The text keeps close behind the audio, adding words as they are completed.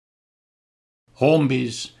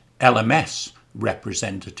Hornby's LMS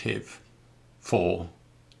representative for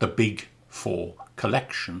the Big Four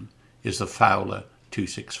collection is the Fowler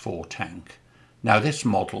 264 tank. Now this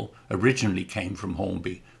model originally came from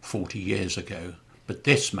Hornby 40 years ago, but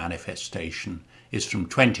this manifestation is from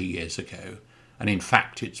 20 years ago, and in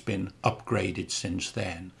fact it's been upgraded since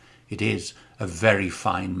then. It is a very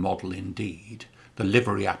fine model indeed. The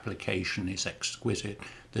livery application is exquisite.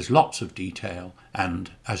 There's lots of detail, and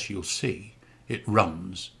as you'll see, it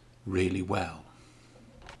runs really well.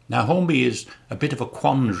 Now Hornby is a bit of a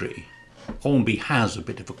quandary. Hornby has a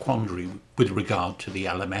bit of a quandary with regard to the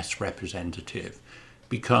LMS representative,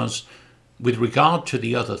 because with regard to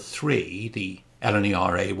the other three, the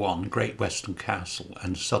LNER A1, Great Western Castle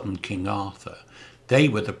and Southern King Arthur, they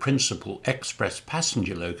were the principal express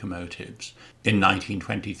passenger locomotives in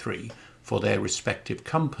 1923 for their respective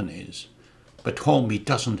companies. But Hornby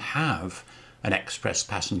doesn't have an express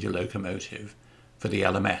passenger locomotive for the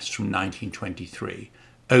LMS from 1923,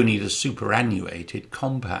 only the superannuated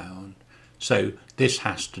compound. So this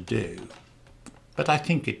has to do. But I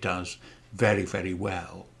think it does very, very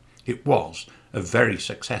well. It was a very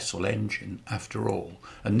successful engine after all,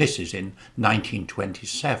 and this is in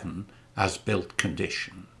 1927 as built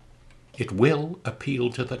condition. It will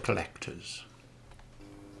appeal to the collectors.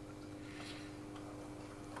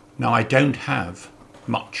 Now I don't have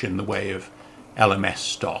much in the way of LMS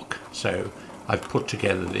stock, so I've put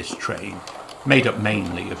together this train made up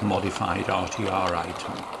mainly of modified RTR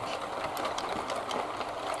items.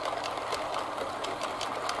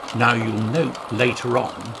 Now you'll note later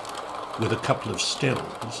on, with a couple of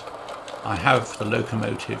stills, I have the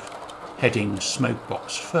locomotive heading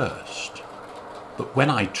smokebox first. But when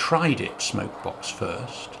I tried it smokebox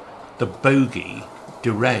first, the bogie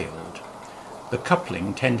derailed. The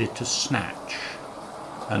coupling tended to snatch,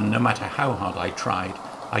 and no matter how hard I tried,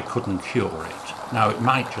 I couldn't cure it. Now it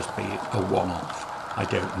might just be a one-off, I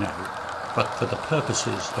don't know, but for the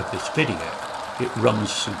purposes of this video, it runs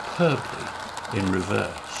superbly in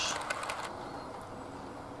reverse.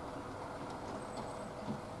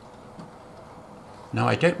 Now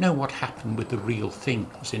I don't know what happened with the real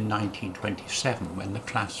things in 1927 when the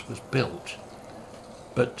class was built,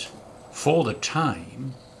 but for the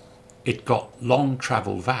time it got long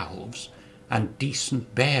travel valves and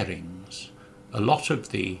decent bearings. A lot of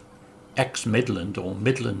the ex-Midland or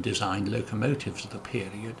Midland designed locomotives of the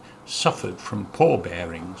period suffered from poor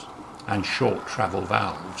bearings and short travel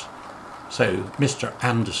valves. So Mr.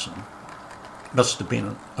 Anderson must have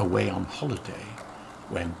been away on holiday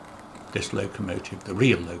when this locomotive, the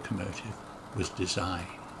real locomotive, was designed.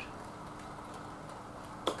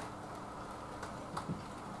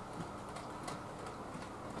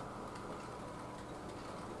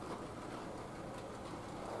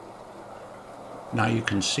 Now you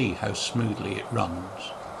can see how smoothly it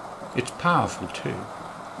runs. It's powerful too.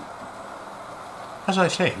 As I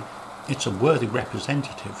say, it's a worthy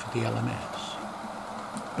representative for the LMS.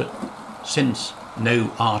 But since no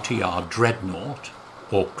RTR Dreadnought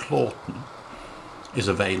or Clawton is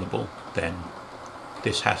available, then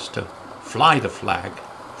this has to fly the flag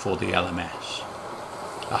for the LMS.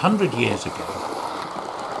 100 years ago,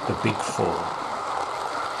 the Big Four.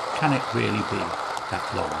 Can it really be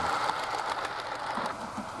that long?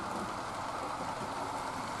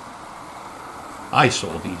 I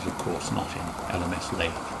saw these, of course, not in LMS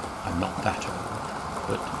Lake. I'm not that old,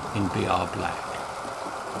 but in BR Black.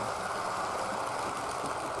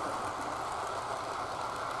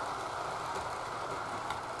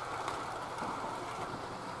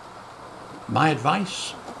 My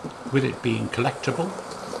advice, with it being collectible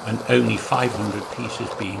and only 500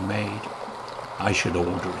 pieces being made, I should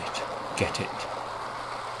order it, get it.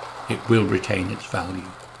 It will retain its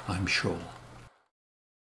value, I'm sure.